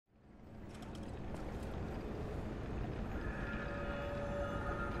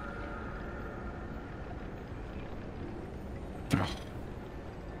I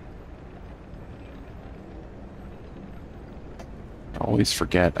always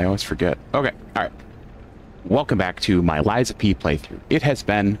forget. Okay. All right. Welcome back to my Liza P playthrough. It has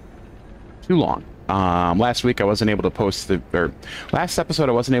been too long. Last week I wasn't able to post last episode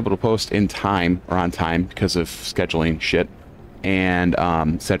I wasn't able to post in time or on time because of scheduling shit, and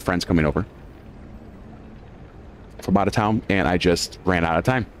said friends coming over from out of town, and I just ran out of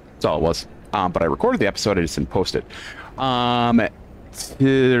time. That's all it was. But I recorded the episode, I just didn't post it. So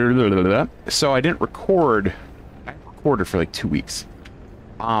I didn't record. I recorded for like 2 weeks.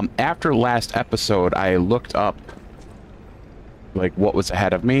 After last episode, I looked up like what was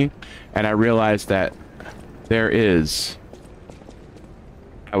ahead of me, and I realized that I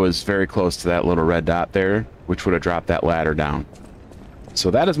was very close to that little red dot there, which would have dropped that ladder down.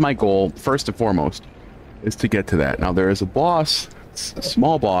 So that is my goal, first and foremost, is to get to that. Now there is a boss, a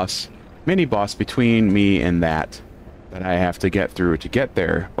small boss, mini boss between me and that I have to get through to get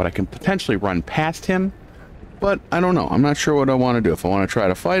there, but I can potentially run past him. But I don't know. I'm not sure what I want to do. If I want to try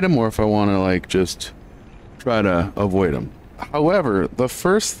to fight him or if I want to like just try to avoid him. However, the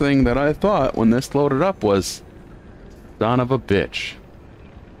first thing that I thought when this loaded up was, son of a bitch,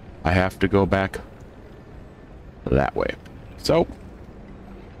 I have to go back that way. So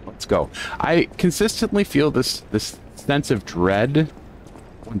let's go. I consistently feel this sense of dread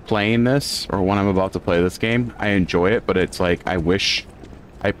when playing this, or when I'm about to play this game. I enjoy it, but it's like I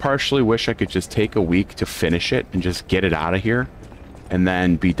partially wish I could just take a week to finish it and just get it out of here and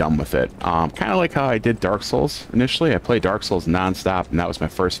then be done with it. Kind of like how I did Dark Souls initially. I played Dark Souls nonstop, and that was my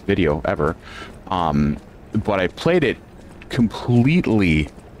first video ever. But I played it completely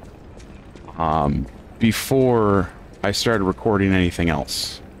before I started recording anything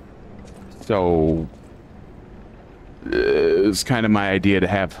else. So it was kind of my idea to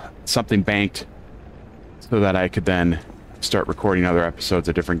have something banked so that I could then start recording other episodes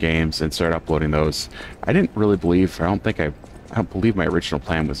of different games and start uploading those. I don't believe my original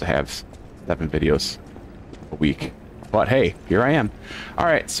plan was to have 7 videos a week. But hey, here I am. All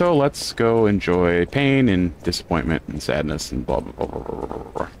right, so let's go enjoy pain and disappointment and sadness and blah, blah, blah, blah, blah, blah, blah.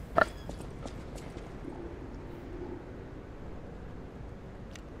 All right.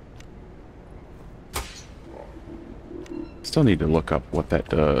 Still need to look up what that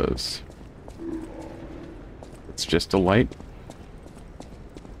does. It's just a light.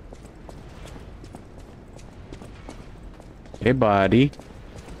 Hey, buddy.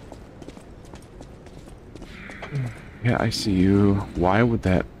 Yeah, I see you. Why would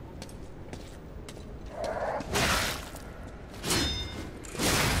that...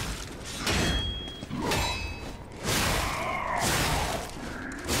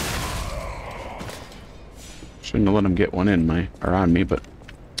 Shouldn't have let him get one on me, but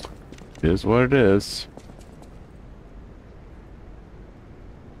it is what it is.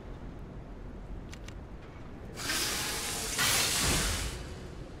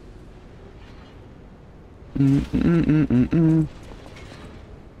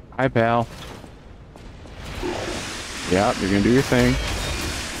 Hi, pal. Yeah, you're gonna do your thing.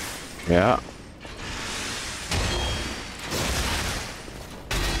 Yeah.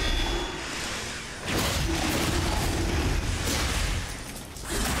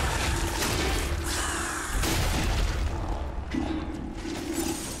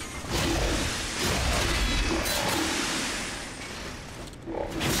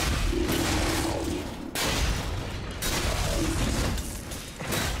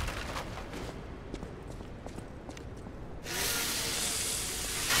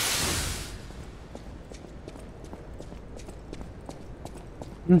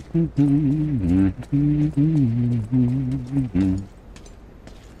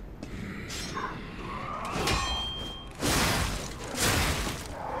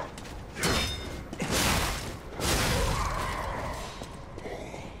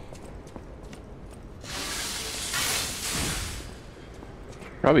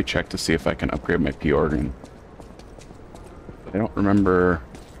 Probably check to see if I can upgrade my P organ. I don't remember.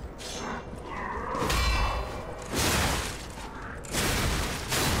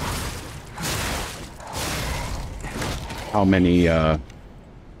 How many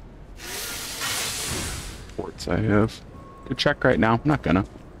ports I have. Could check right now. I'm not gonna.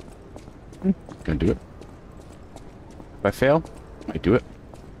 Gonna do it. If I fail, I do it.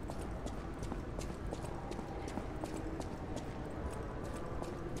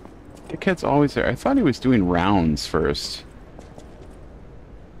 Dickhead's always there. I thought he was doing rounds first.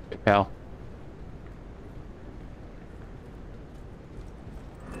 Hey, pal.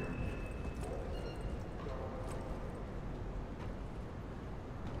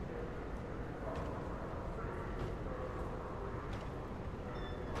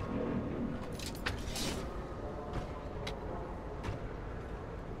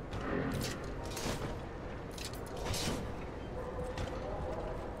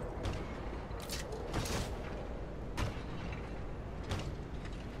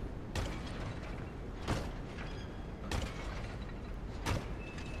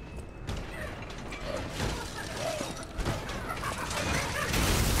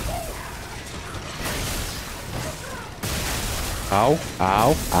 Ow,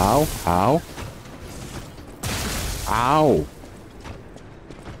 ow, ow, ow. Ow.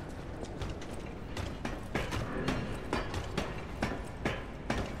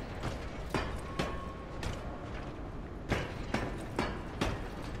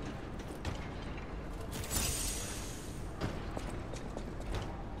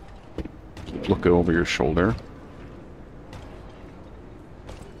 Look over your shoulder.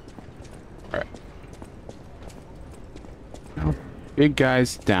 Alright. Now, big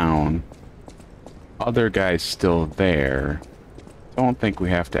guy's down. Other guy's still there. Don't think we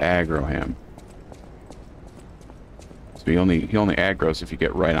have to aggro him. So he only aggroes if you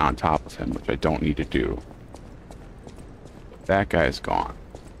get right on top of him, which I don't need to do. That guy's gone.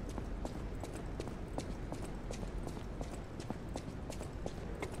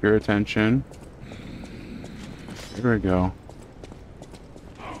 Your attention. Here we go.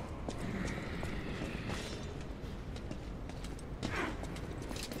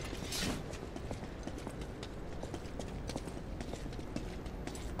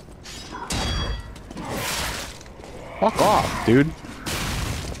 Fuck off, dude.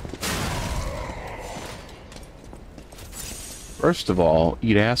 First of all,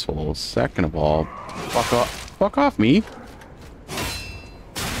 eat assholes. Second of all, fuck off. Fuck off me.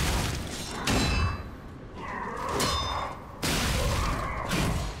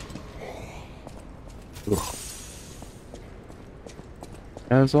 Ugh.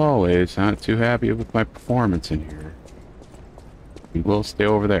 As always, not too happy with my performance in here. We will stay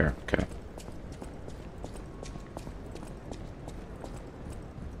over there. Okay.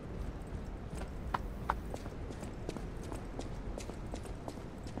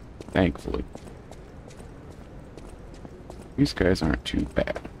 Thankfully. These guys aren't too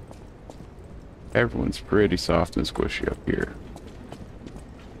bad. Everyone's pretty soft and squishy up here.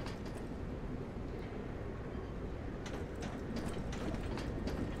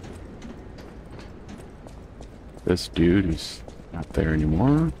 This dude is not there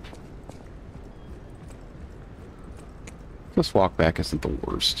anymore. This walk back isn't the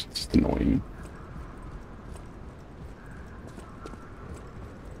worst. It's just annoying.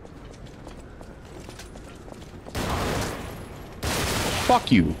 Fuck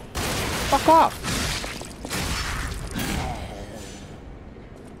you. Fuck off.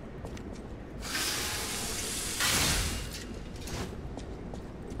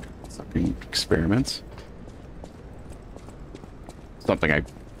 Fucking experiments. Something I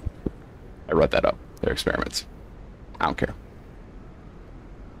read that up. They're experiments. I don't care.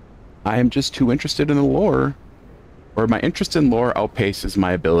 I am just too interested in the lore, or my interest in lore outpaces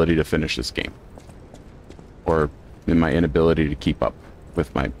my ability to finish this game, or in my inability to keep up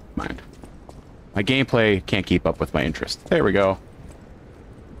with my mind. My gameplay can't keep up with my interest. There we go.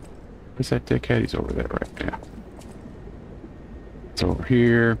 Where's that dickhead? He's over there, right? Yeah. It's over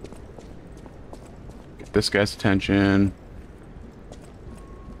here. Get this guy's attention.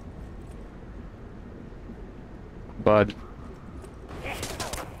 Bud.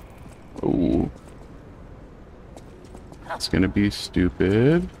 Ooh. It's gonna be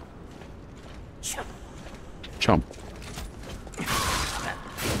stupid. Chump.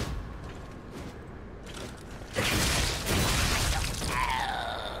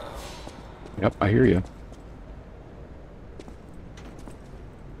 Yep, I hear you.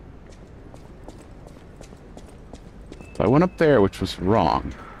 So I went up there, which was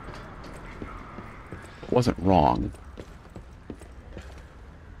wrong. It wasn't wrong.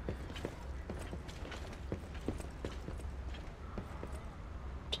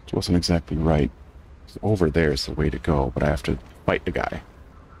 It wasn't exactly right. Over there is the way to go, but I have to fight the guy.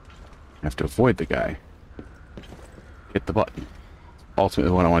 I have to avoid the guy. Hit the button.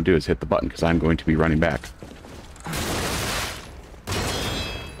 Ultimately, what I want to do is hit the button, because I'm going to be running back.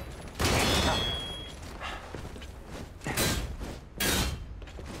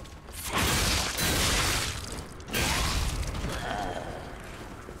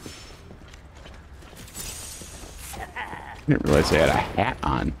 I didn't realize they had a hat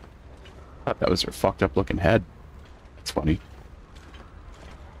on. I thought that was their fucked up looking head. That's funny.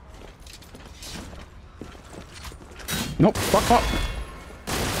 Nope, fuck up.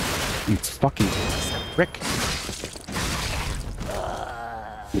 You fucking prick.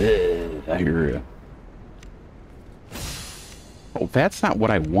 I hear you. Oh, that's not what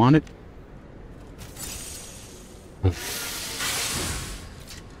I wanted.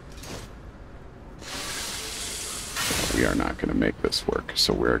 We are not going to make this work,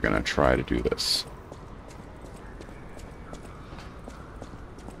 so we're going to try to do this.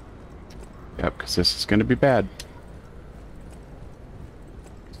 Yep, because this is going to be bad.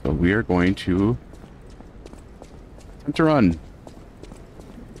 So we are going to attempt to run.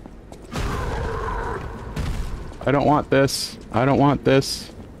 I don't want this. I don't want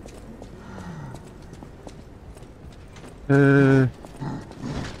this.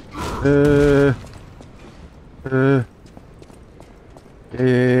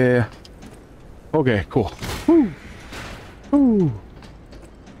 Yeah. Okay, cool. Woo. Woo.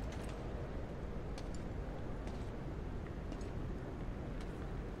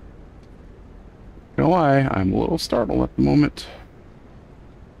 You know why? I'm a little startled at the moment.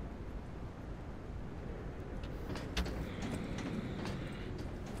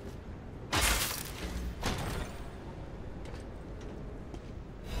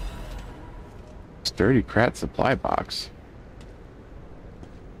 Sturdy Krat supply box.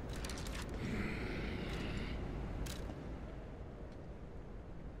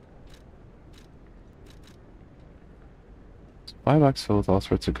 Supply box filled with all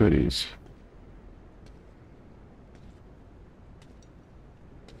sorts of goodies.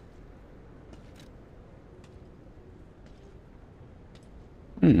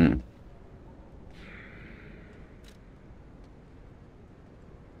 Hmm.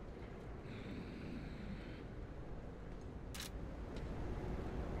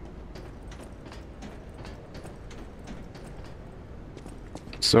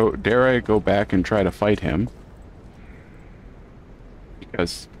 So, dare I go back and try to fight him?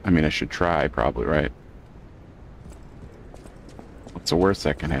 Because, I mean, I should try, probably, right? What's the worst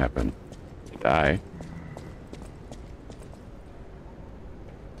that can happen? Die.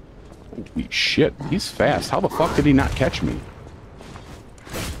 Holy shit, he's fast. How the fuck did he not catch me?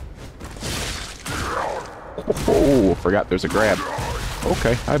 Oh, forgot there's a grab.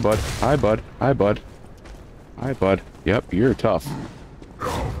 Okay, hi, bud. Hi, bud. Hi, bud. Hi, bud. Yep, you're tough.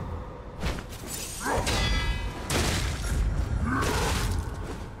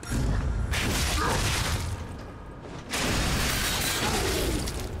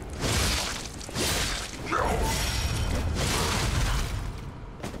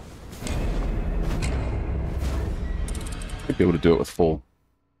 I'd be able to do it with full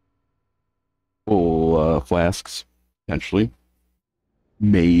flasks, potentially.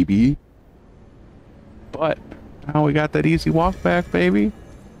 Maybe. But now we got that easy walk back, baby.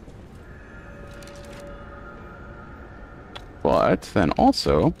 But then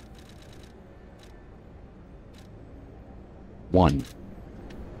also one.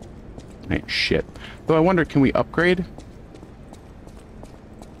 Ain't shit. Though I wonder, can we upgrade?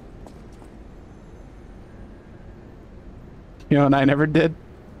 You know, and I never did.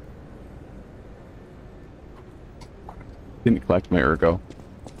 Didn't collect my ERGO.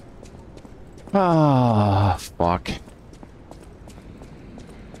 Ah, fuck.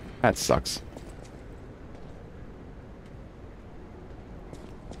 That sucks.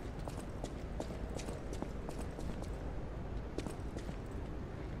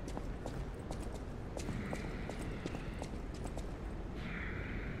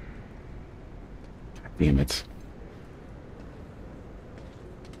 Damn it.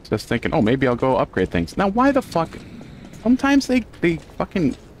 Just thinking, oh, maybe I'll go upgrade things. Now, why the fuck? Sometimes they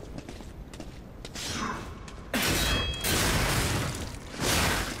fucking...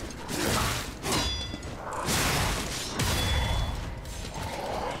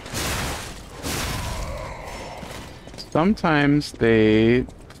 Sometimes they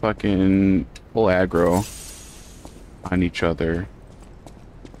fucking pull aggro on each other.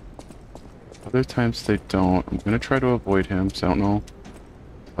 Other times they don't. I'm gonna try to avoid him, so I don't know.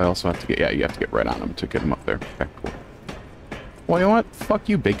 I also have to get... Yeah, you have to get right on him to get him up there. Okay, cool. Well, you know what? Fuck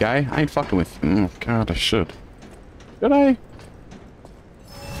you, big guy. I ain't fucking with you. Oh, God, I should. Should I?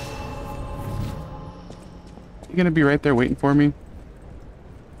 You gonna be right there waiting for me?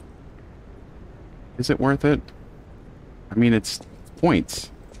 Is it worth it? I mean, it's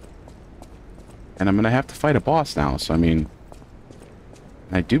points. And I'm gonna have to fight a boss now, so I mean...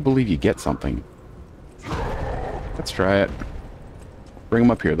 I do believe you get something. Let's try it. Bring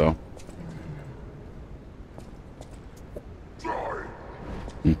him up here, though.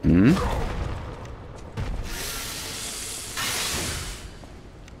 Mm-hmm.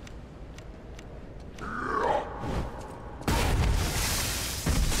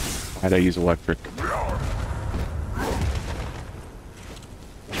 Why'd I use electric?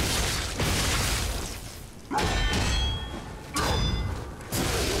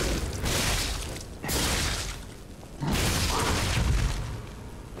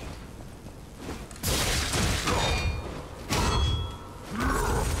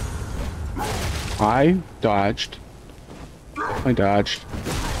 I dodged. I dodged.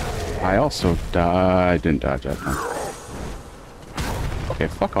 I also I didn't dodge that time. Okay,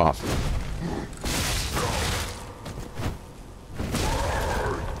 fuck off.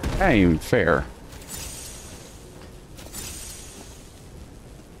 That ain't even fair.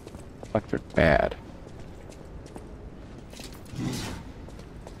 Reflector bad.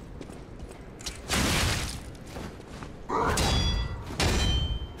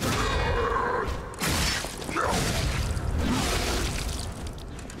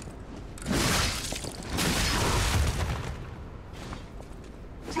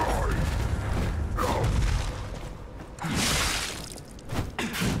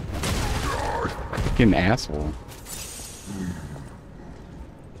 Fucking asshole.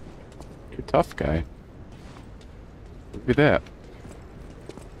 You're a tough guy. Look at that.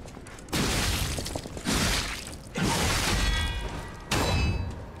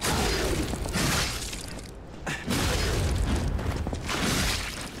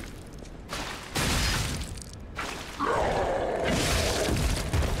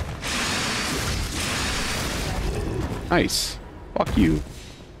 Nice. Fuck you,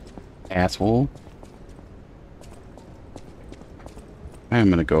 asshole. I'm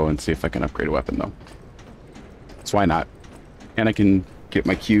gonna go and see if I can upgrade a weapon, though. So why not? And I can get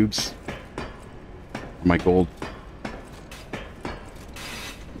my cubes. My gold.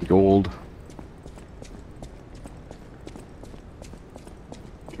 Gold.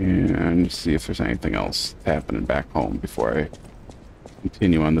 And see if there's anything else happening back home before I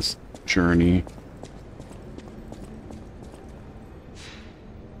continue on this journey.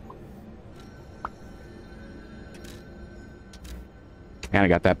 And I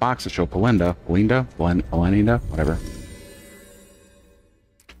got that box to show Belinda, whatever.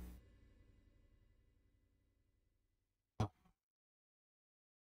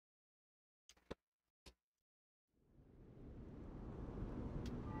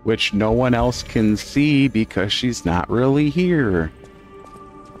 Which no one else can see because she's not really here.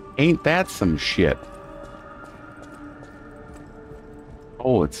 Ain't that some shit?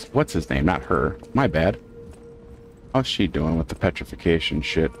 Oh, it's, what's his name? Not her. My bad. How's she doing with the petrification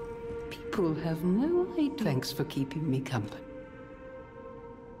shit? People have no idea. Thanks for keeping me company.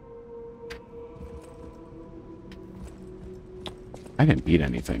 I didn't beat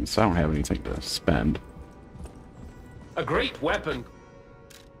anything, so I don't have anything to spend. A great weapon.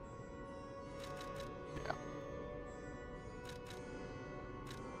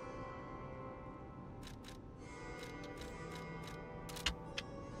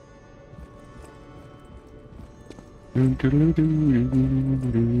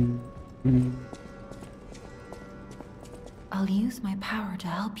 I'll use my power to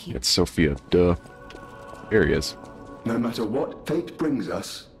help you. It's Sophia, duh. There he is. No matter what fate brings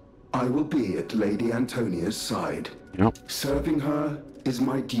us, I will be at Lady Antonia's side. Yep. Serving her is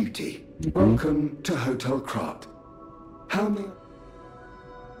my duty. Welcome to Hotel Krat. How may...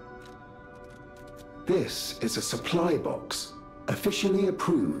 This is a supply box, officially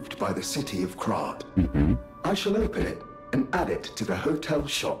approved by the city of Krat. I shall open it and add it to the hotel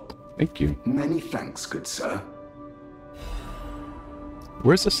shop. Thank you. Many thanks, good sir.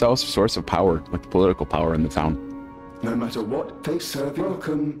 Where's the source of power, like the political power in the town? No matter what they serve,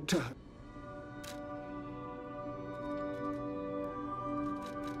 welcome to...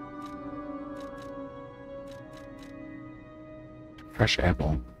 Fresh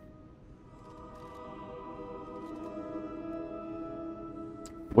apple.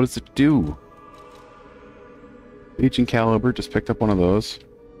 What does it do? Legion caliber, just picked up one of those.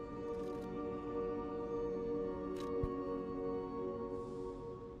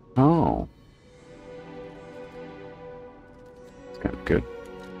 Oh. It's kind of good.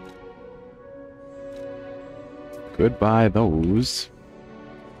 Goodbye those.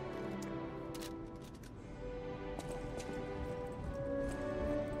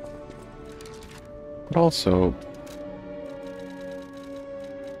 But also...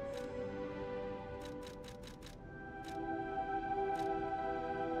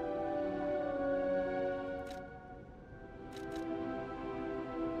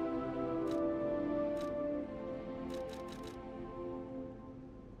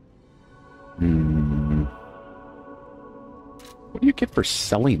 What do you get for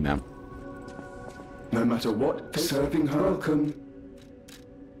selling them? No matter what, serving her, welcome.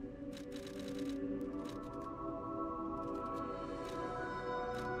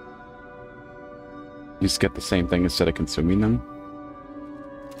 You just get the same thing instead of consuming them?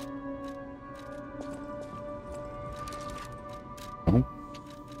 Oh.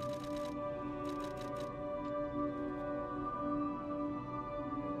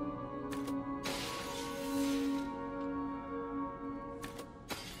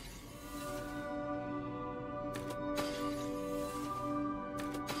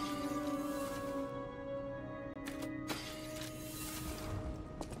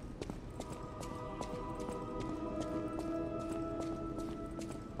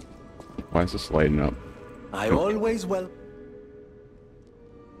 Why is this lighting up? I always well.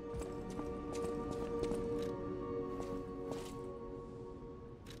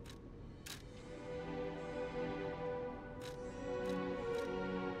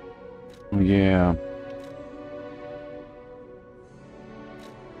 Oh, yeah.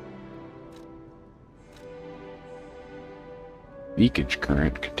 Leakage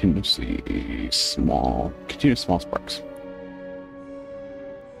current continuously small. Continuous small sparks.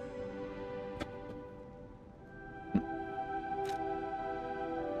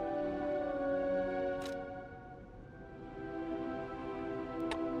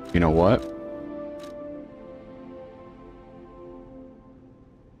 You know what?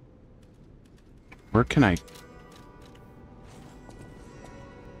 Where can I?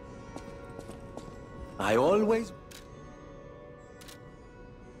 I always.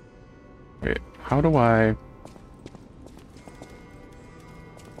 Wait, how do I?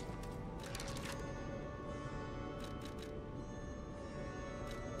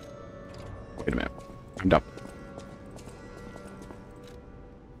 Wait a minute. I'm dumb.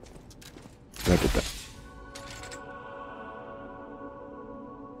 I did that.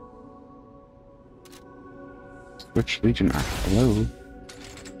 Switch Legion Arc. Hello.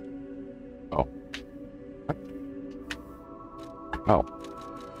 Oh. What? Oh.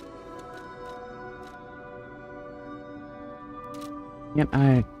 Can't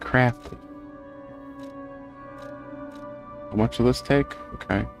I craft it? How much will this take?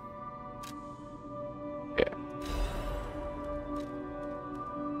 Okay. Yeah.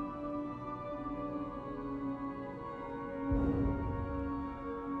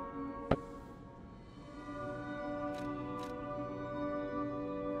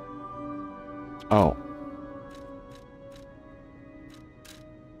 Oh.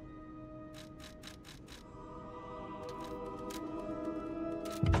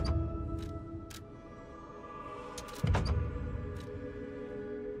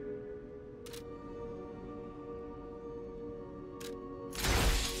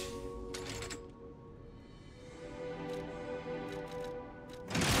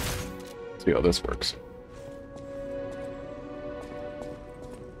 See how this works.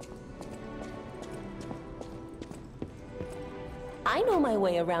 I know my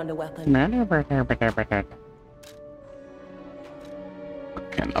way around a weapon.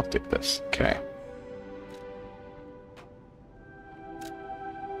 Can update this. Okay.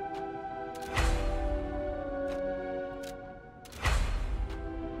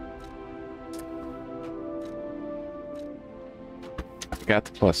 I got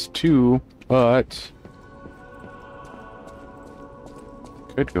the +2, but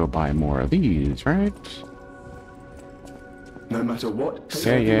could go buy more of these, right? No matter what.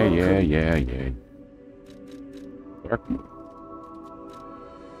 Yeah. Dark mode.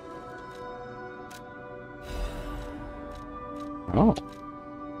 Oh.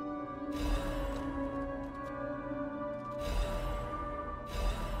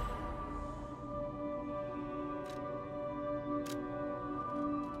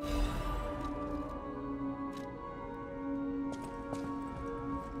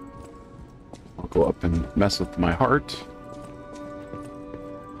 I'll go up and mess with my heart.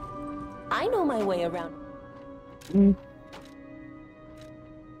 I know my way around.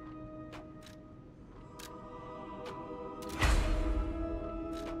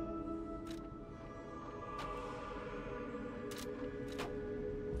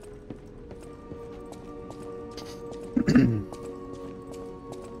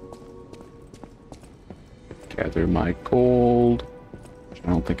 Gather my gold, which I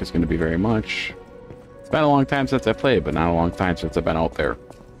don't think is going to be very much. It's been a long time since I played, but not a long time since I've been out there.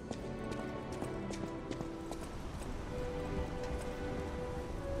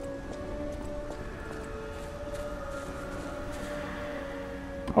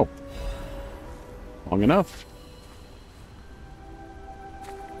 Oh. Long enough.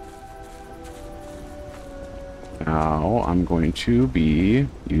 Now I'm going to be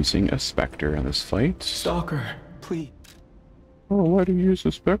using a Spectre in this fight. Stalker, please. Oh, why do you use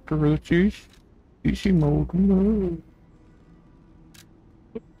a Spectre? It's easy mode. No.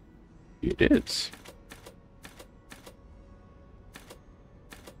 It is.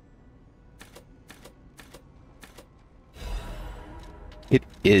 It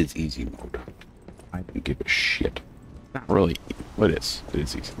is easy mode. I don't give a shit. Not really. Well, it is. It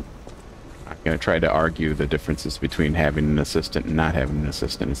is easy. I'm going to try to argue the differences between having an assistant and not having an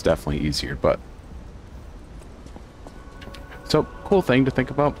assistant. It's definitely easier, but... So, cool thing to think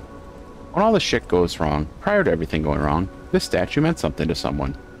about. When all this shit goes wrong, prior to everything going wrong, this statue meant something to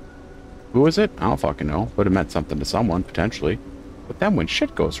someone. Who was it? I don't fucking know, but it meant something to someone, potentially. But then when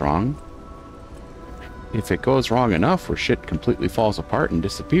shit goes wrong, if it goes wrong enough where shit completely falls apart and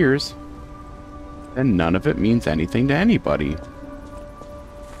disappears, then none of it means anything to anybody.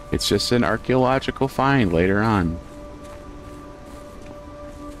 It's just an archaeological find later on.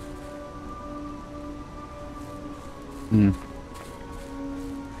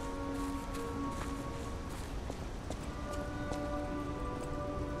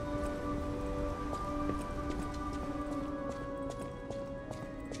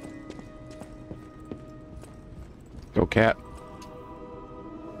 Go, cat.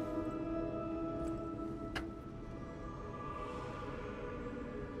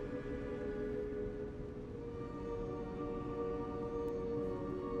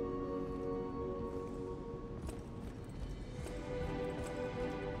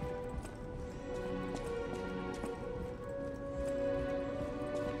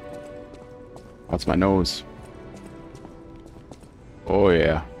 That's my nose. Oh,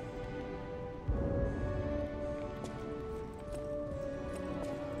 yeah.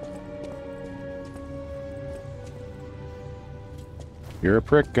 You're a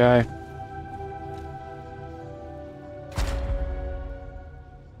prick, guy.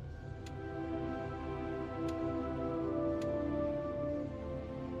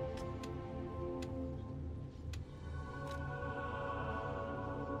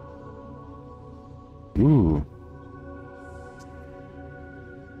 Ooh.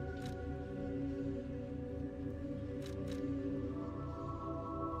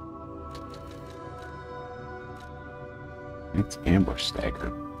 It's ambush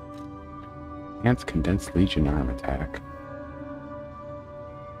stagger. Enhanced condensed legion arm attack.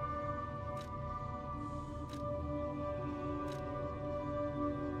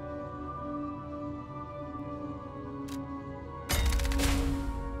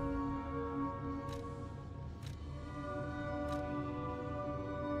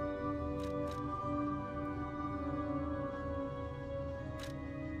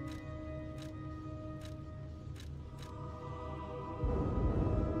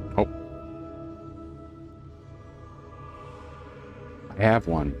 I have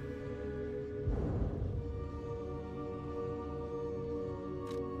one.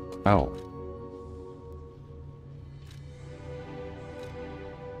 Oh.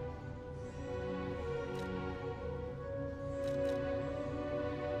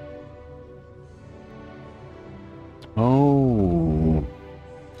 Oh.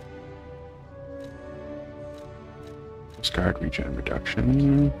 Guard regen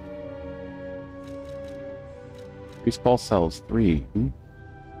reduction. Increase pulse cells 3.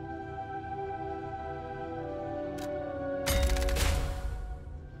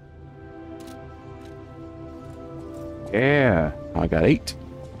 Yeah, I got 8.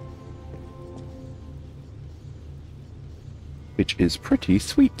 Which is pretty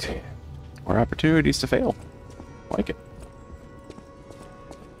sweet. More opportunities to fail. Like it.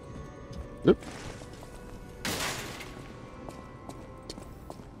 Oop.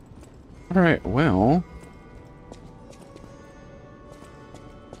 Alright, well.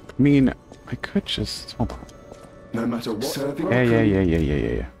 I mean, I could just... Hold on. No matter what serving.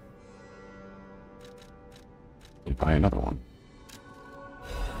 Yeah. Buy another one.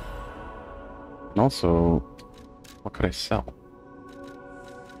 And also, what could I sell?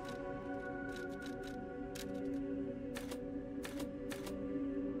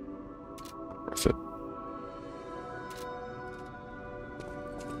 Worth it.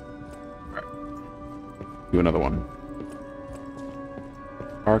 Alright. Do another one.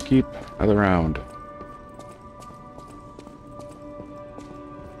 Barkeep, another round.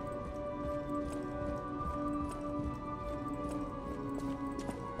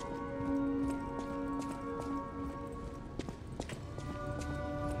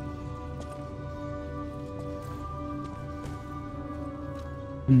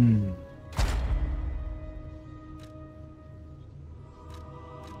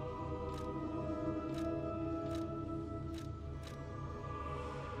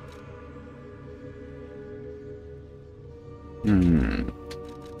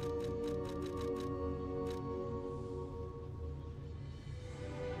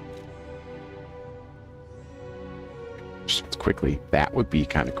 Just quickly, that would be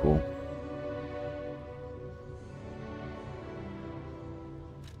kind of cool.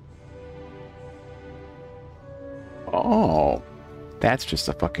 Oh, that's just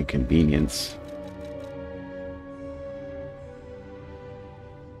a fucking convenience.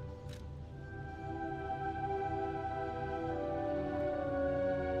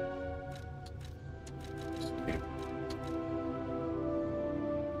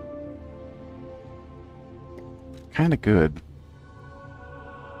 Kind of good.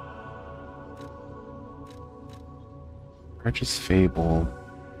 Precious Fable.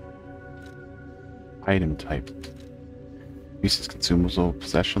 Item type. Increases consumable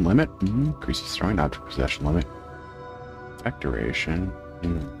possession limit. Increases throwing object possession limit. Effect duration.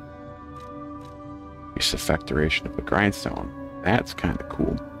 Increase effect duration of the grindstone. That's kind of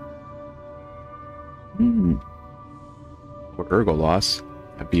cool. Or ERGO loss.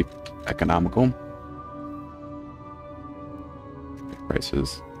 That'd be economical.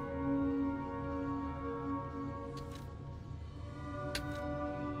 Prices.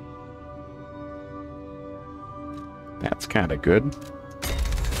 That's kind of good.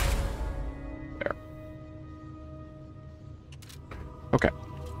 There. Okay.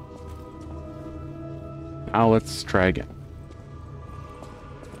 Now let's try again.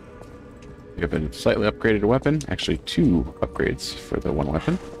 We have a slightly upgraded weapon. Actually, 2 upgrades for the one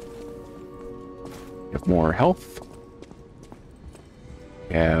weapon. We have more health.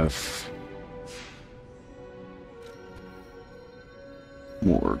 We have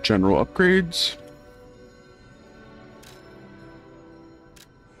more general upgrades.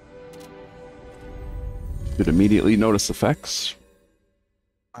 Should immediately notice effects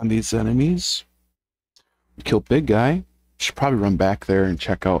on these enemies. We killed big guy. Should probably run back there and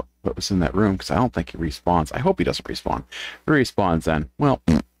check out what was in that room, because I don't think he respawns. I hope he doesn't respawn. If he respawns, then, well,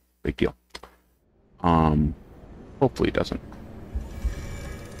 big deal. Hopefully he doesn't.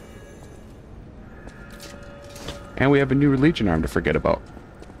 And we have a new Legion arm to forget about.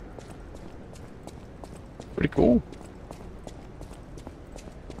 Pretty cool.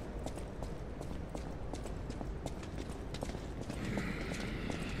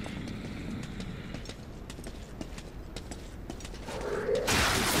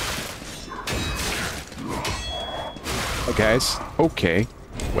 Guys, okay,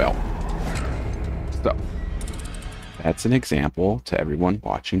 well, so that's an example to everyone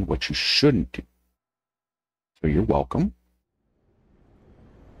watching what you shouldn't do. So you're welcome.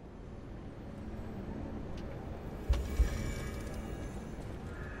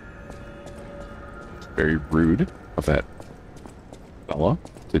 Very rude of that fella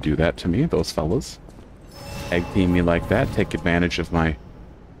to do that to me, those fellas. Tag team me like that, take advantage of my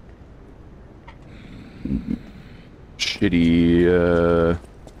shitty,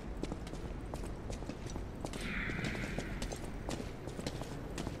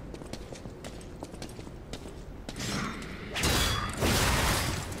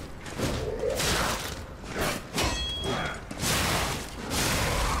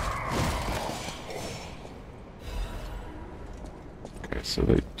 Okay, so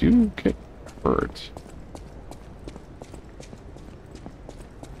they do get hurt.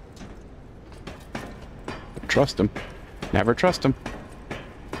 Trust him. Never trust him.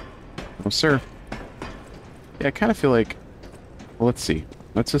 No, sir. Yeah, I kind of feel like... Well, let's see.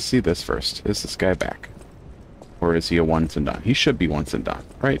 Let's just see this first. Is this guy back? Or is he a once and done? He should be once and done,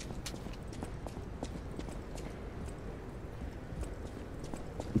 right?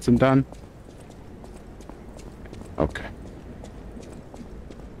 Once and done? Okay.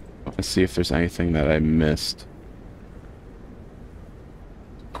 Let's see if there's anything that I missed.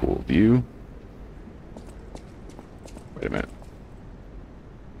 Cool view. Wait a minute.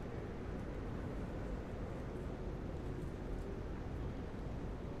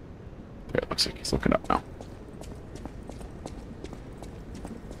 There, it looks like he's looking up now.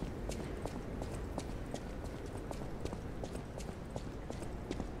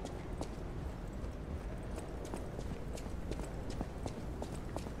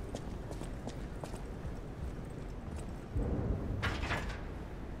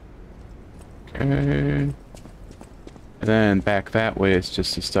 Okay. And then back that way is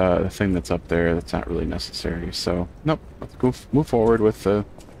just the thing that's up there that's not really necessary. So, nope. Let's go move forward with the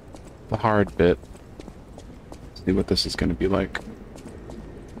hard bit. See what this is going to be like.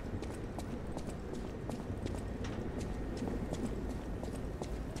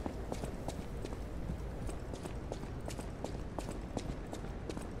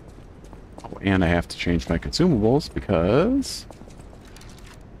 Oh, and I have to change my consumables because...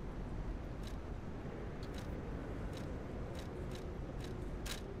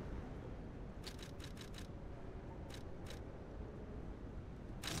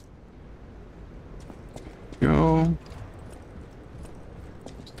 Go.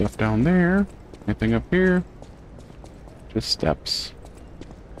 Stuff down there. Anything up here? Just steps.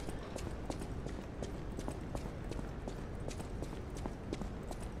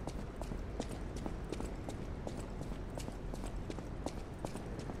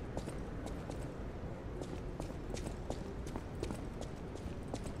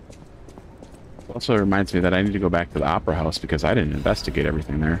 Also reminds me that I need to go back to the Opera House because I didn't investigate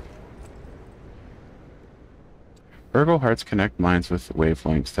everything there. ERGO hearts connect minds with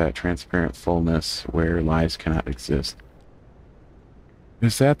wavelengths, that transparent fullness where lies cannot exist.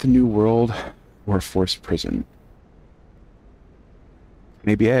 Is that the new world or a forced prison?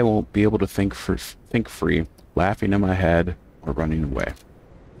 Maybe I won't be able to think free, laughing in my head or running away.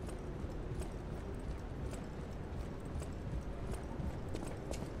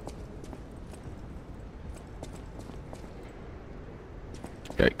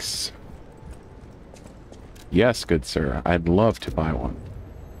 Yikes. Yes, good sir. I'd love to buy one.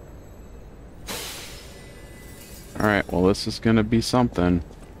 Alright, well this is gonna be something.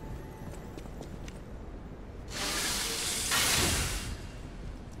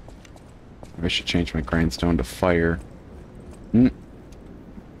 I should change my grindstone to fire. Let's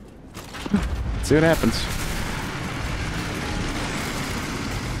see what happens.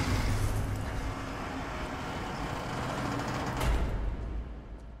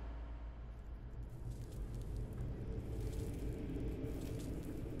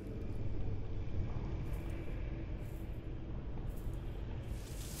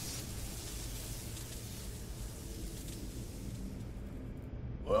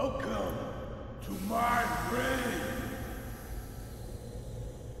 Welcome to my reign.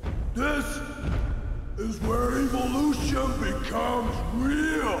 This is where evolution becomes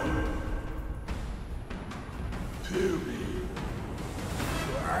real. Fear me,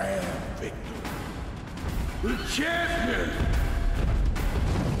 for I am Victor, the champion.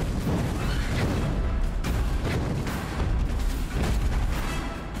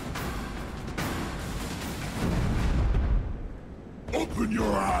 Open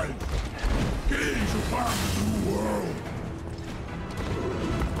your eyes. Gaze upon the new world.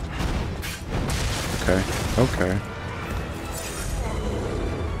 Okay, okay.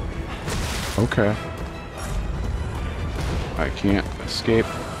 Okay. I can't escape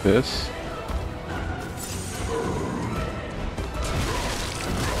this.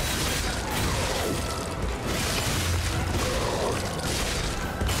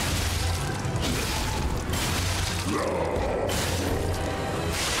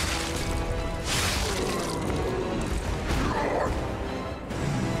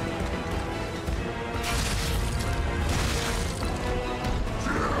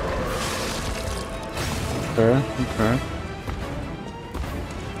 Okay, okay.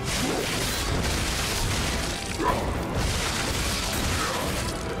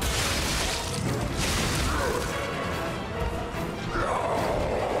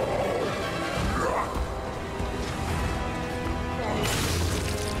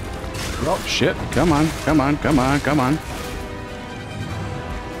 Oh shit, come on, come on, come on, come on.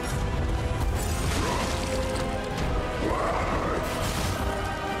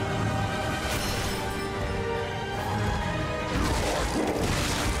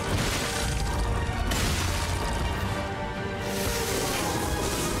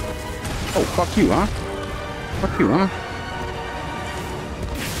 Oh, fuck you, huh? Fuck you, huh?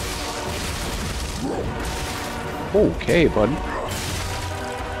 Okay, buddy.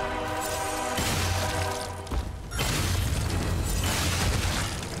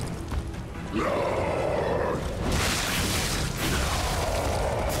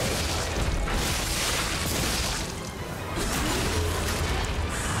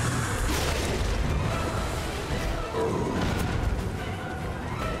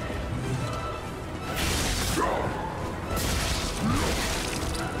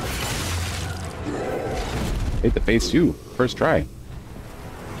 Hit the face too. First try.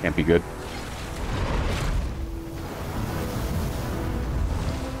 Can't be good.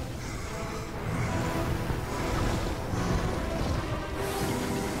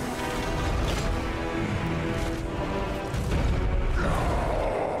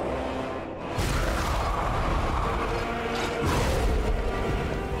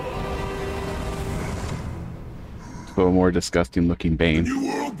 A little more disgusting looking Bane. The new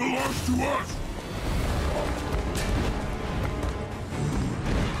world belongs to us.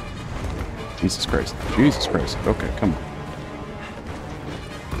 Jesus Christ. Jesus Christ. Okay, come on.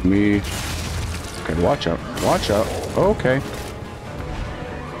 Me. Okay, watch out. Watch out. Okay.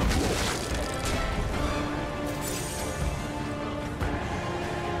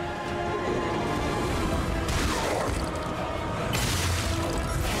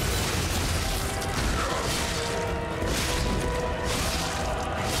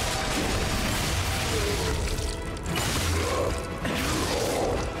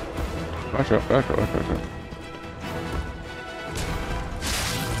 Watch out, watch out, watch out, watch out.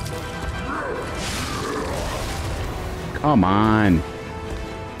 Come on.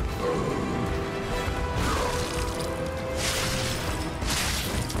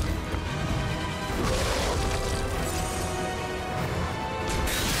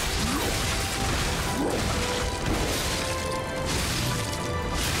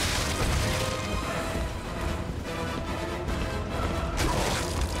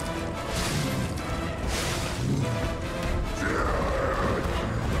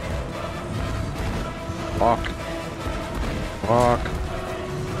 Fuck. Fuck.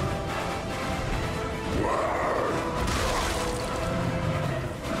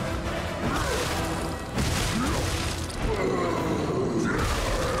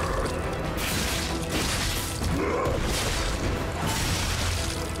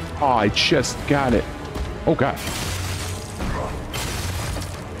 Oh, I just got it. Oh, God.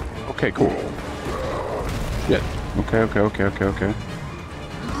 Okay, cool. Shit. Okay.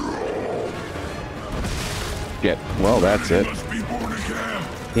 Shit. Well, that's it. Must be born again.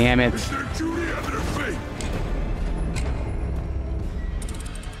 Damn it. It's their duty and their fate.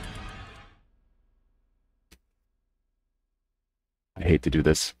 I hate to do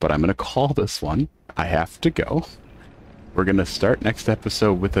this, but I'm going to call this one. I have to go. We're going to start next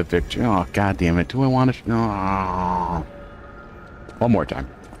episode with a victory. Oh, God damn it. Do I want to... Oh. One more time.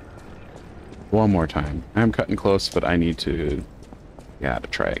 One more time. I'm cutting close, but I need to... Yeah, to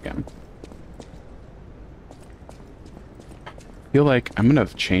try again. I feel like I'm going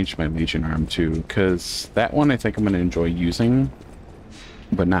to change my Legion arm, too, because that one I think I'm going to enjoy using,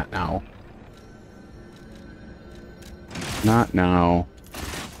 but not now. Not now.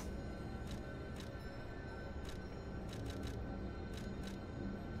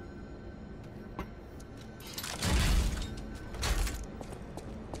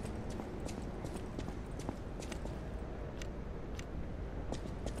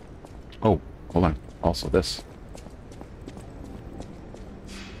 Oh, hold on. Also this.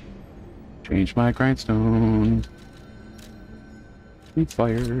 Change my grindstone. Keep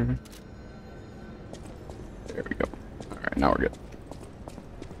fire. There we go. Alright, now we're good.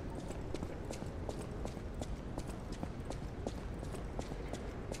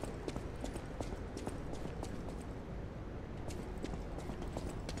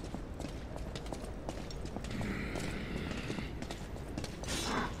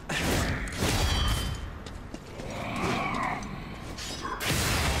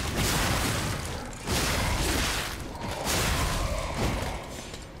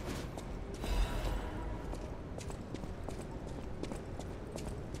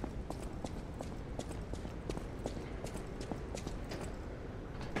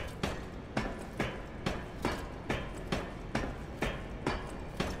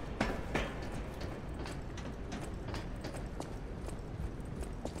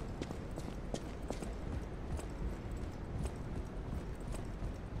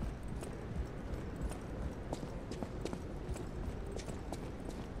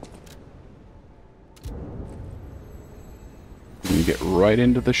 You get right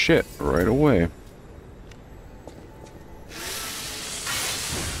into the shit right away.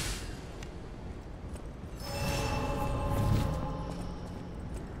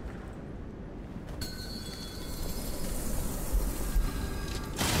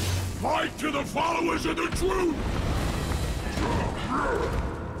 Fight to the followers of the truth!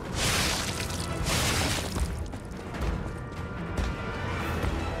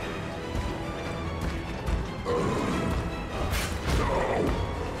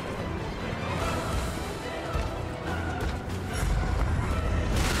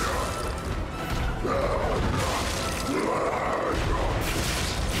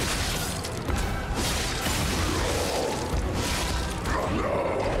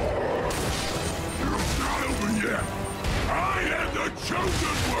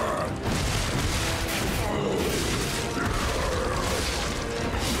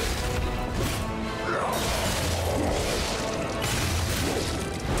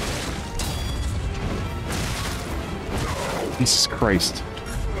 Jesus Christ.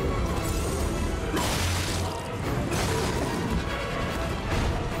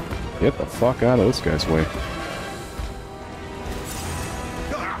 Get the fuck out of this guy's way.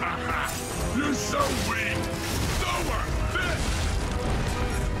 You're so weak!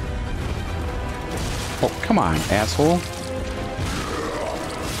 Oh, come on, asshole.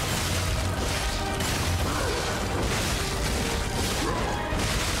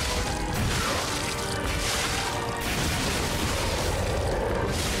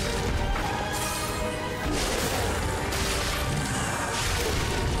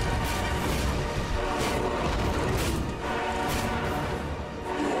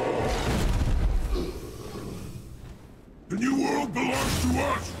 The new world belongs to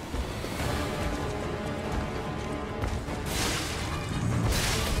us!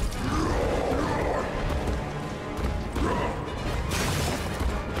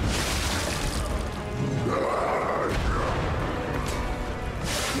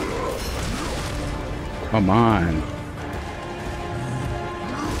 Come on.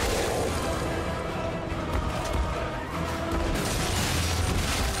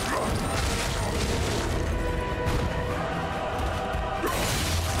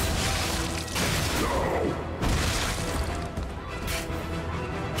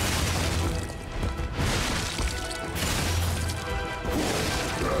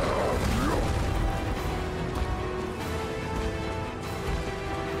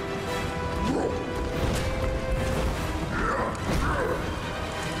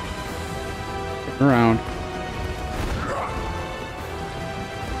 Around.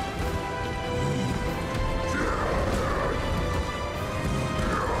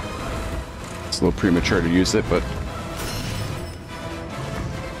 It's a little premature to use it, but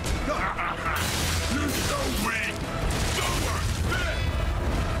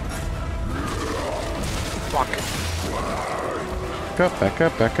fuck. Back up, back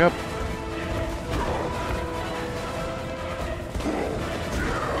up, back up.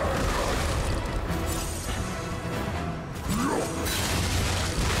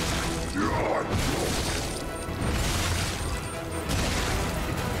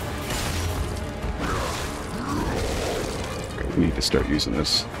 We need to start using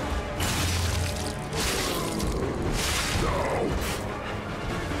this.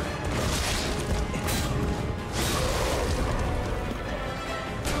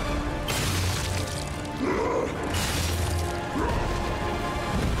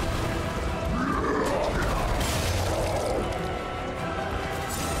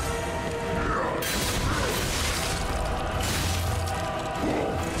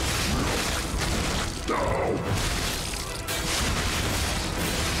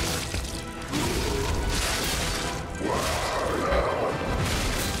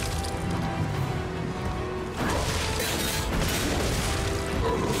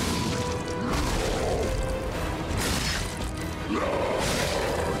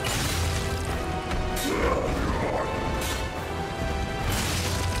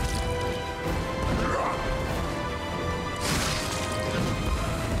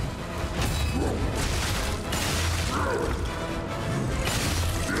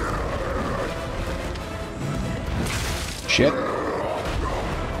 Shit.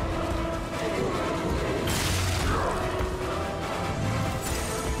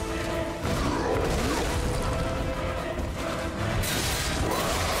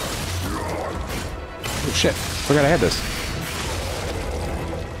 Oh shit. Forgot I had this.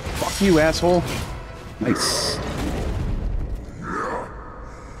 Fuck you, asshole. Nice.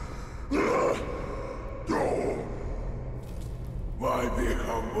 Why be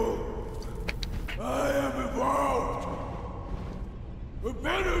humble? I am evolved. A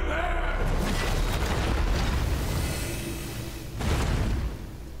better man!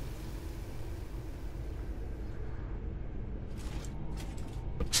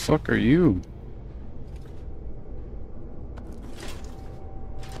 What the fuck are you?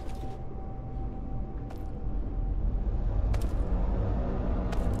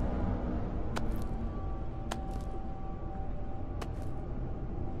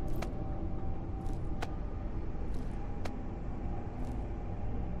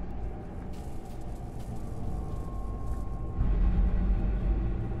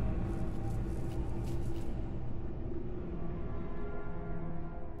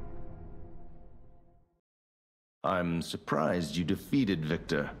 I'm surprised you defeated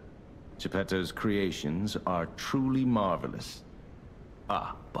Victor. Geppetto's creations are truly marvelous.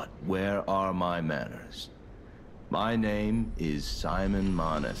 Ah, but where are my manners? My name is Simon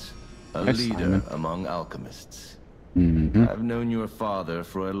Manus, a leader among alchemists. I've known your father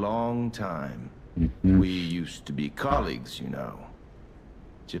for a long time. We used to be colleagues, you know.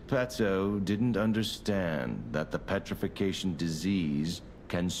 Geppetto didn't understand that the petrification disease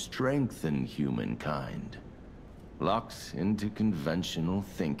can strengthen humankind. Locked into conventional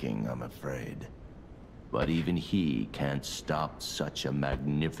thinking, I'm afraid. But even he can't stop such a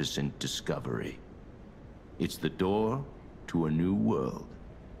magnificent discovery. It's the door to a new world.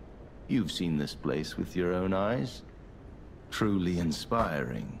 You've seen this place with your own eyes. Truly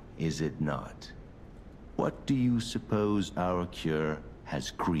inspiring, is it not? What do you suppose our cure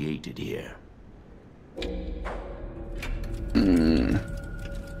has created here?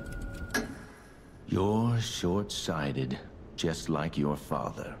 You're short-sighted, just like your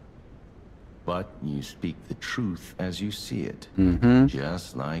father. But you speak the truth as you see it,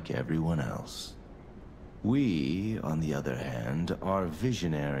 just like everyone else. We, on the other hand, are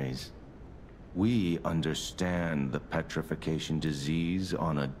visionaries. We understand the petrification disease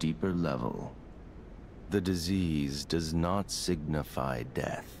on a deeper level. The disease does not signify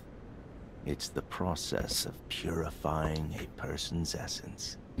death. It's the process of purifying a person's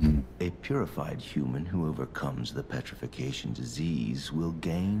essence. A purified human who overcomes the petrification disease will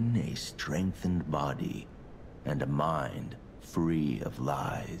gain a strengthened body and a mind free of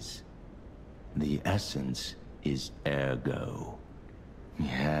lies. The essence is ERGO.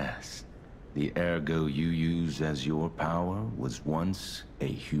 Yes, the ERGO you use as your power was once a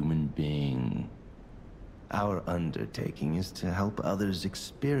human being. Our undertaking is to help others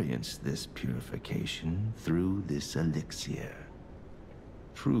experience this purification through this elixir.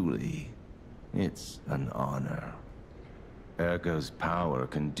 Truly, it's an honor. ERGO's power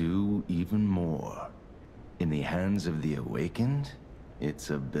can do even more. In the hands of the Awakened, its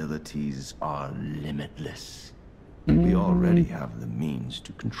abilities are limitless. We already have the means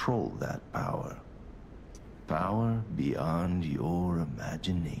to control that power. Power beyond your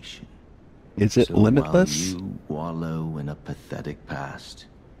imagination. Is it limitless? While you wallow in a pathetic past,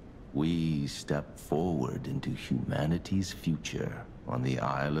 we step forward into humanity's future on the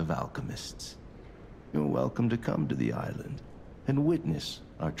Isle of Alchemists. You're welcome to come to the island and witness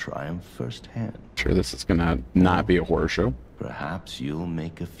our triumph firsthand. Sure, this is gonna not be a horror show. Perhaps you'll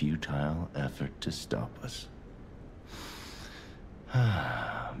make a futile effort to stop us.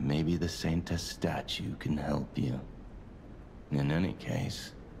 Maybe the Saintess statue can help you. In any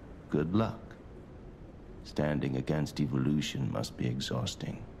case, good luck. Standing against evolution must be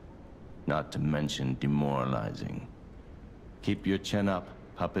exhausting, not to mention demoralizing. Keep your chin up,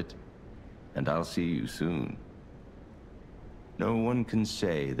 puppet, and I'll see you soon. No one can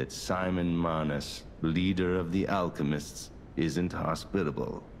say that Simon Manus, leader of the alchemists, isn't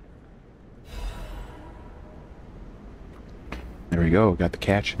hospitable. There we go. Got the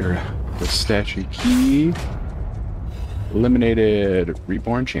catch or the statue key. Eliminated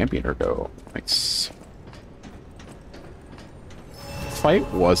reborn champion ERGO. Nice. Fight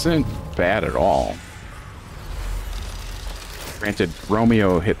wasn't bad at all. Granted,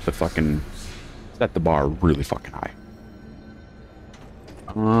 Romeo hit the fucking set the bar really fucking high.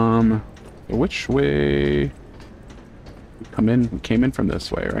 Which way? We came in from this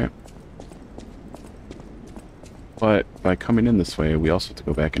way, right? But by coming in this way, we also have to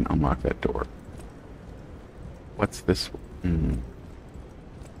go back and unlock that door. What's this?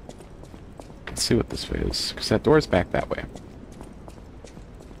 Let's see what this way is, because that door is back that way.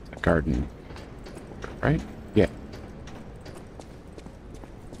 It's a garden, right? Yeah.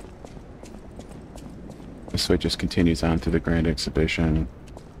 This way just continues on to the Grand Exhibition.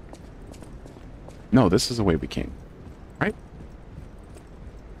 No, this is the way we came, right?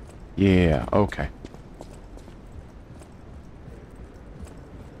 Yeah, okay.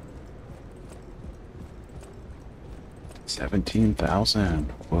 $17,000.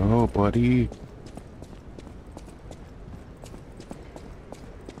 Whoa, buddy.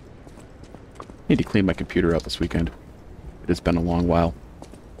 Need to clean my computer out this weekend. It has been a long while.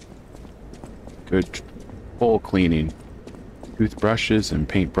 Good full cleaning. Toothbrushes and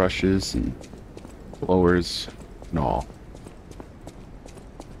paintbrushes and blowers and all.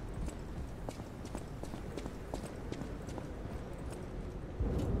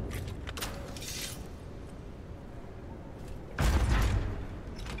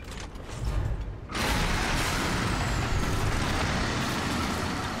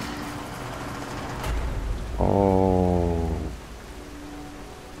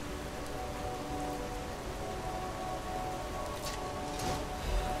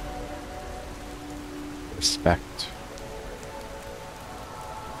 Respect.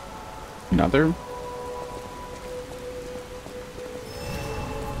 Another?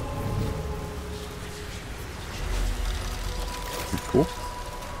 Cool.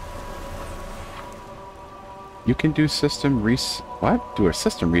 You can do system reset. What? Do a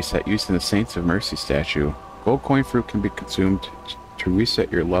system reset using the Saints of Mercy statue. Gold coin fruit can be consumed to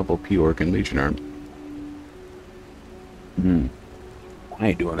reset your level P organ Legion arm. I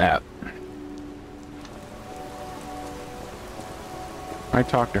ain't doing that. I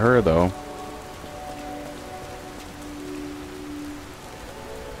talked to her though.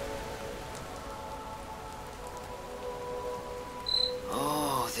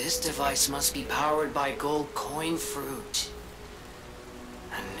 Oh, this device must be powered by gold coin fruit.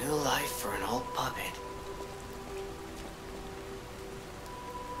 A new life for an old puppet.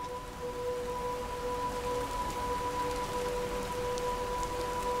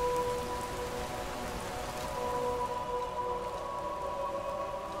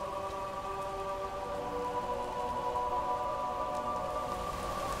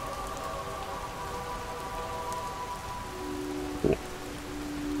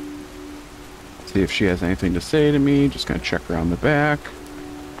 See if she has anything to say to me. Just gonna check her on the back.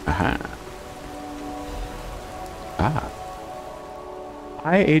 Aha.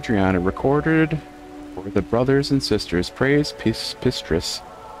 I, Adriana, recorded for the brothers and sisters, praise Pistris,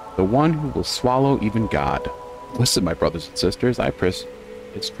 the one who will swallow even God. Listen, my brothers and sisters, I,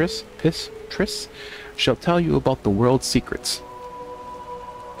 Pistris, shall tell you about the world's secrets.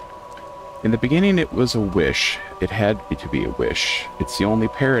 In the beginning, it was a wish. It had to be a wish. It's the only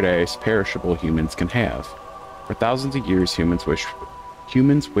paradise perishable humans can have. For thousands of years, humans'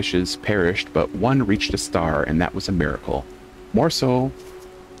 wishes perished, but one reached a star, and that was a miracle. More so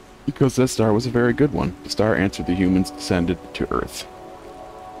Because that star was a very good one. The star answered the humans descended to Earth.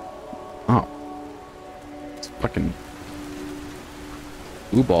 Oh. It's fucking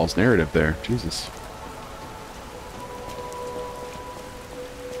blue balls narrative there. Jesus.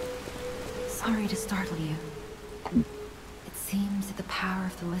 Sorry to startle you. It seems that the power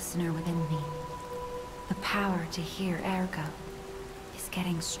of the listener within me, the power to hear ERGO, is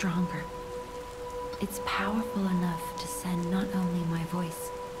getting stronger. It's powerful enough to send not only my voice,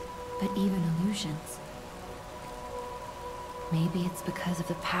 but even illusions. Maybe it's because of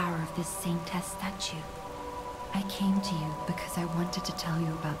the power of this Saintess statue. I came to you because I wanted to tell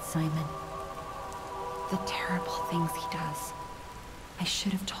you about Simon. The terrible things he does. I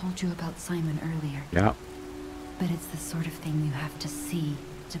should have told you about Simon earlier. Yeah. But it's the sort of thing you have to see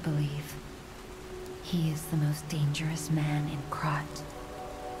to believe. He is the most dangerous man in Krat.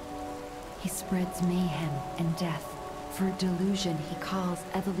 He spreads mayhem and death for a delusion he calls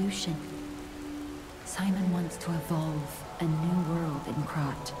evolution. Simon wants to evolve a new world in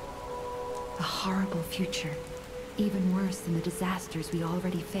Krat. A horrible future, even worse than the disasters we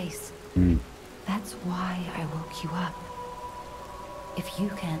already face. That's why I woke you up. If you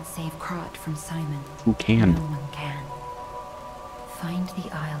can't save Krat from Simon, who can? No one can. Find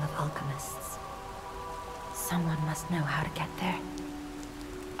the Isle of Alchemists. Someone must know how to get there.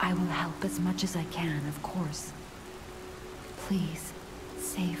 I will help as much as I can, of course. Please,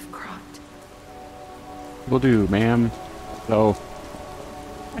 save Krat. Will do, ma'am. So,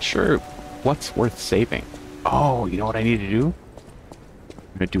 not sure what's worth saving. Oh, you know what I need to do?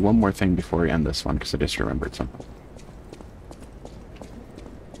 I'm gonna do one more thing before we end this one, because I just remembered something.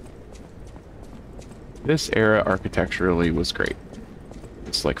 This era architecturally was great.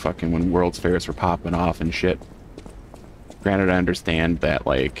 It's like fucking when World's Fairs were popping off and shit. Granted, I understand that,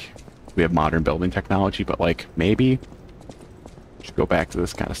 like, we have modern building technology, but, like, maybe we should go back to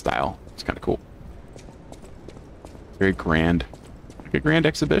this kind of style. It's kind of cool. Very grand. Like a grand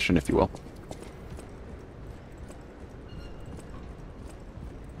exhibition, if you will.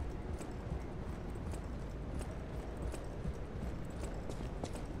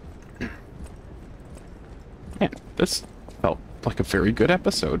 Man, this felt like a very good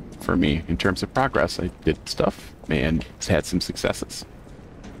episode for me in terms of progress. I did stuff and had some successes.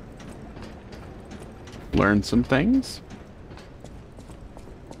 Learned some things.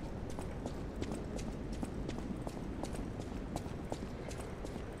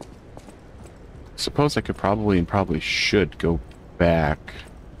 Suppose I could probably should go back.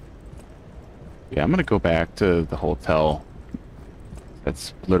 Yeah, I'm gonna go back to the hotel.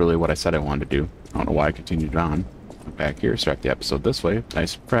 That's literally what I said I wanted to do. I don't know why I continued on. Come back here, start the episode this way,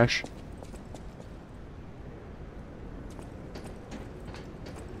 nice and fresh.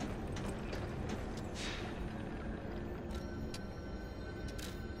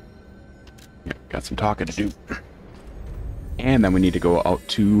 Yeah, got some talking to do. And then we need to go out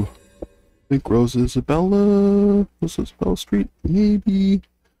to, I think, Rosa Isabella Street, maybe.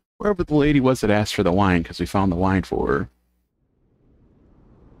 Wherever the lady was that asked for the wine, because we found the wine for her.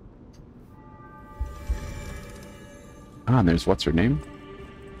 Ah, and there's what's her name?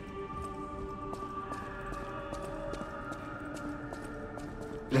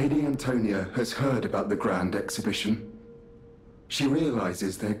 Lady Antonia has heard about the grand exhibition. She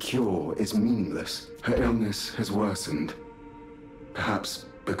realizes their cure is meaningless. Her illness has worsened. Perhaps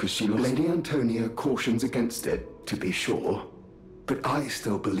because she lost... Lady Antonia cautions against it, to be sure. But I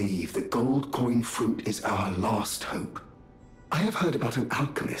still believe that gold coin fruit is our last hope. I have heard about an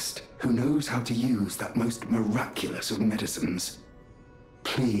alchemist who knows how to use that most miraculous of medicines.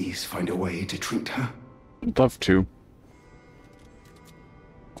 Please find a way to treat her. I'd love to.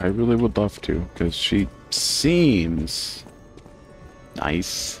 I really would love to, because she seems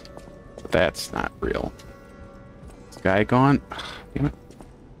nice. But that's not real. This guy gone? Damn it.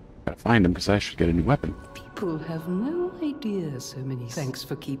 Gotta find him, because I should get a new weapon. People have no idea so many. Thanks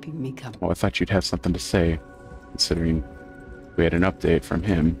for keeping me company. Oh, I thought you'd have something to say, considering we had an update from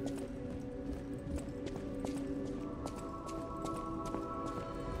him.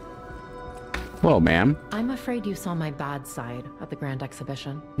 Hello, ma'am. I'm afraid you saw my bad side at the Grand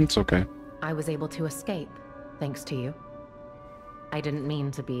Exhibition. It's okay. I was able to escape, thanks to you. I didn't mean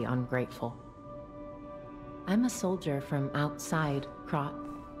to be ungrateful. I'm a soldier from outside Krat.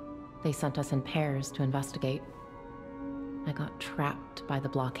 They sent us in pairs to investigate. I got trapped by the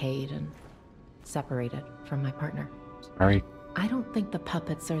blockade and separated from my partner. Sorry. I don't think the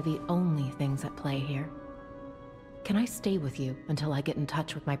puppets are the only things at play here. Can I stay with you until I get in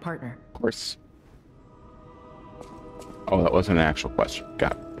touch with my partner? Of course. Oh, that wasn't an actual question.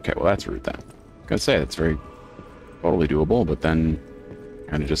 Got it. Okay, well that's rude then. I was gonna say, that's very totally doable, but then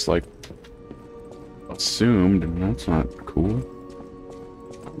Kind of just like assumed, and that's not cool.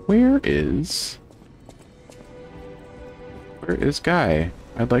 Where is Guy?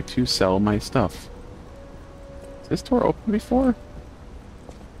 I'd like to sell my stuff. Is this door open before?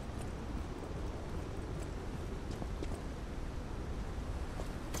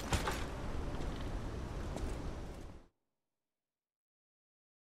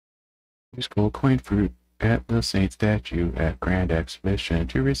 Use gold coin fruit at the Saint statue at Grand Exhibition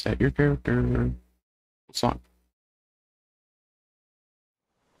to reset your character. Song.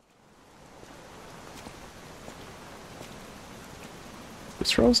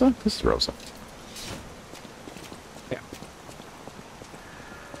 This Rosa? This is Rosa. Yeah.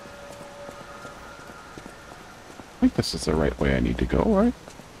 I think this is the right way I need to go, right?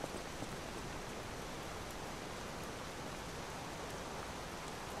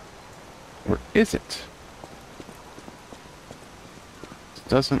 Or is it? This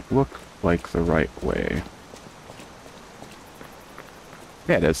doesn't look like the right way.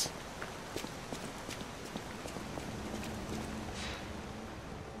 Yeah, it is.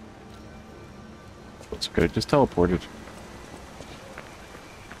 Looks good. Just teleported.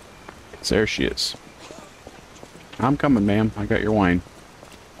 There she is. I'm coming, ma'am. I got your wine.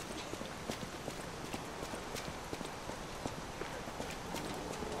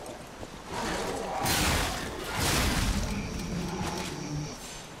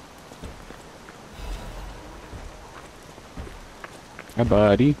 Hi,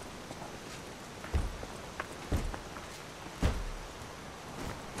 buddy.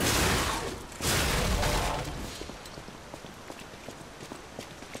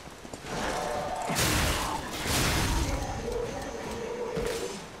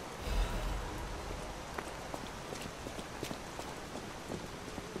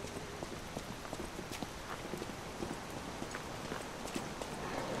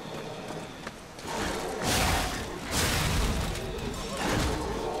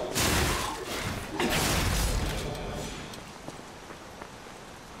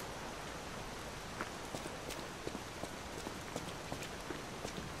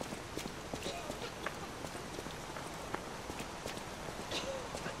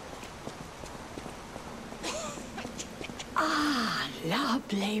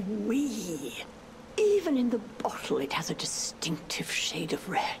 Lovely wee. Even in the bottle, it has a distinctive shade of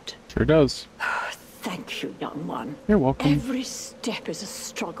red. Sure does. Thank you, young one. You're welcome. Every step is a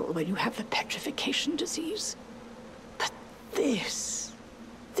struggle when you have the petrification disease. But this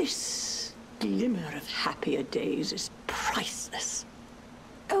glimmer of happier days is priceless.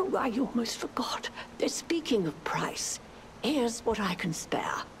 Oh, I almost forgot. Speaking of price, here's what I can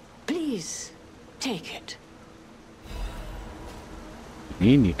spare. Please, take it.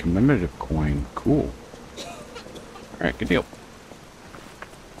 Any commemorative coin. Cool. Alright, good deal.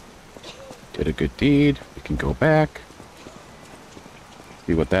 Did a good deed. We can go back.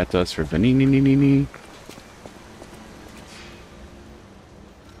 See what that does for Vanini.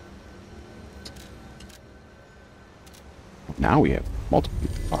 Now we have multiple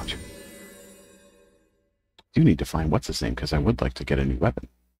people to talk to. Do need to find what's his name, because I would like to get a new weapon.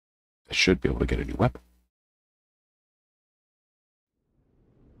 I should be able to get a new weapon.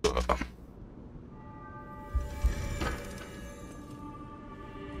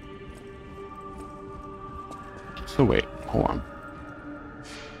 So wait, hold on.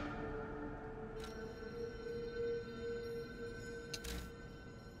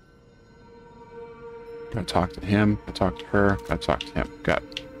 Gotta talk to him, gotta talk to her, gotta talk to him. Got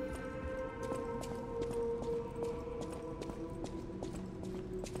it.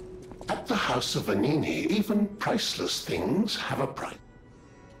 At the House of Vanini, even priceless things have a price.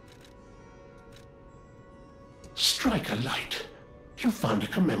 Strike a light. You found a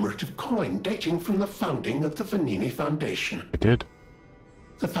commemorative coin dating from the founding of the Vanini Foundation. I did.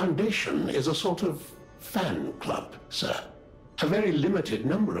 The Foundation is a sort of fan club, sir. A very limited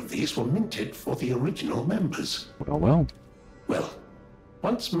number of these were minted for the original members. Well. Well,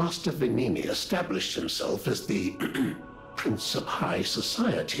 once Master Vanini established himself as the Prince of High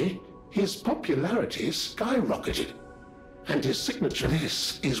Society, his popularity skyrocketed. And his signature,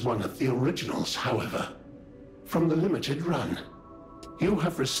 this is one of the originals, however, from the limited run. You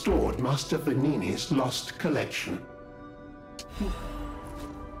have restored Master Vanini's lost collection.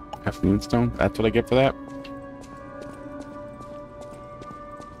 Half moonstone? That's what I get for that?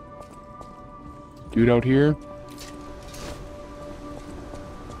 Dude out here?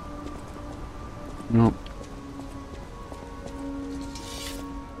 Nope.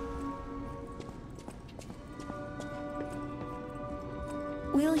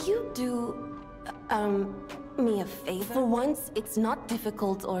 Will you do, me a favor? For once, It's not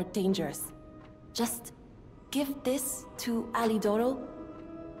difficult or dangerous. Just give this to Alidoro.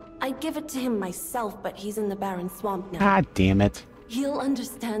 I'd give it to him myself, but he's in the barren swamp now. God damn it. He'll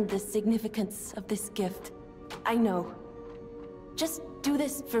understand the significance of this gift. I know. Just do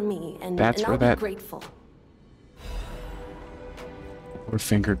this for me, and I'll be grateful. Or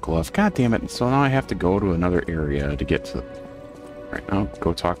finger glove. God damn it. So now I have to go to another area to get to... Right now,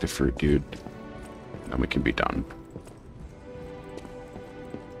 go talk to Fruit Dude. Then we can be done.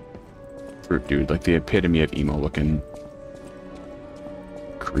 Fruit Dude, like the epitome of emo looking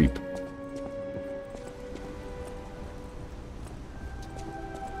creep.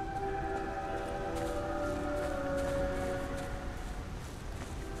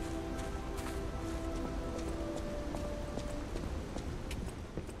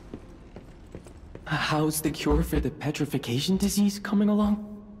 How's the cure for the petrification disease coming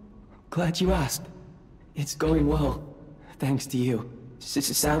along? Glad you asked. It's going well, thanks to you.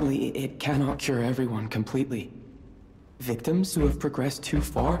 Sadly, it cannot cure everyone completely. Victims who have progressed too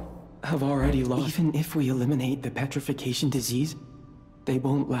far have already lost. Even if we eliminate the petrification disease, they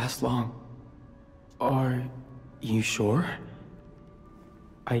won't last long. Are you sure?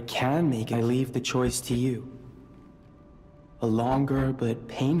 I leave the choice to you. A longer but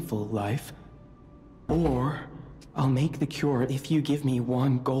painful life, or I'll make the cure if you give me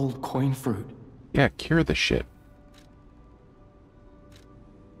 1 gold coin fruit. Yeah, cure the shit.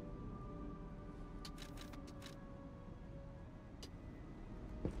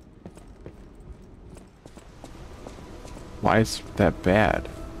 Why is that bad?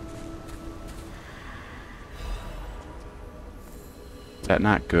 Is that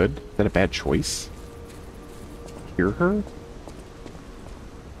not good? Is that a bad choice? Cure her?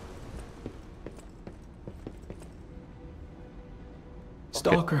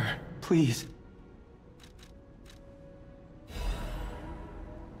 Stalker, please.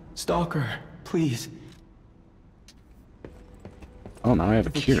 Stalker, please. Oh, now I have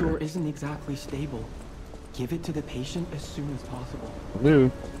a cure. The cure isn't exactly stable. Give it to the patient as soon as possible. Hello.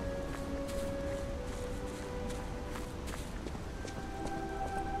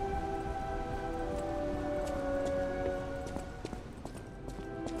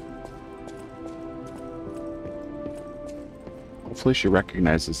 Hopefully she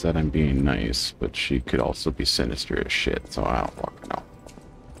recognizes that I'm being nice, but she could also be sinister as shit, so I don't fucking know.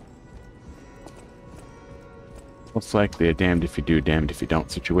 Most likely a damned if you do, damned if you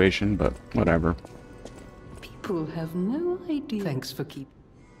don't situation, but whatever. People have no idea. Thanks for keeping.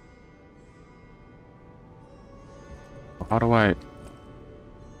 How do I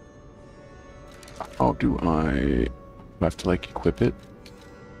have to like equip it?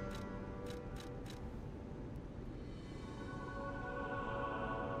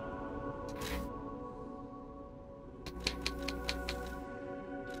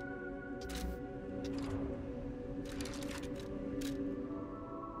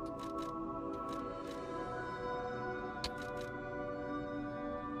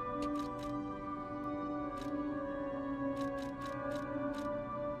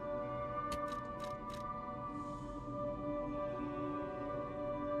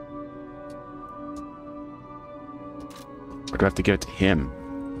 Or do I have to give it to him?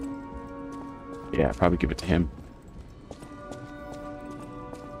 Yeah, probably give it to him.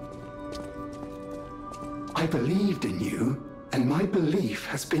 I believed in you, and my belief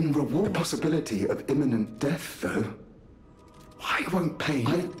has been rewarded. The possibility of imminent death, though. I won't pay.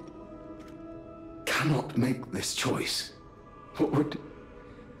 I cannot make this choice. What would...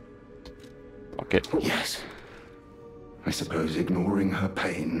 Fuck it. Yes. I suppose ignoring her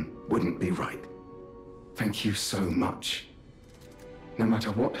pain wouldn't be right. Thank you so much. No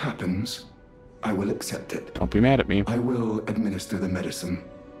matter what happens, I will accept it. Don't be mad at me. I will administer the medicine.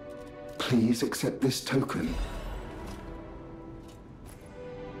 Please accept this token.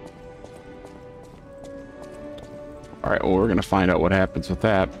 Alright, well, we're gonna find out what happens with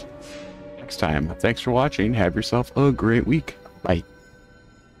that next time. Thanks for watching. Have yourself a great week. Bye.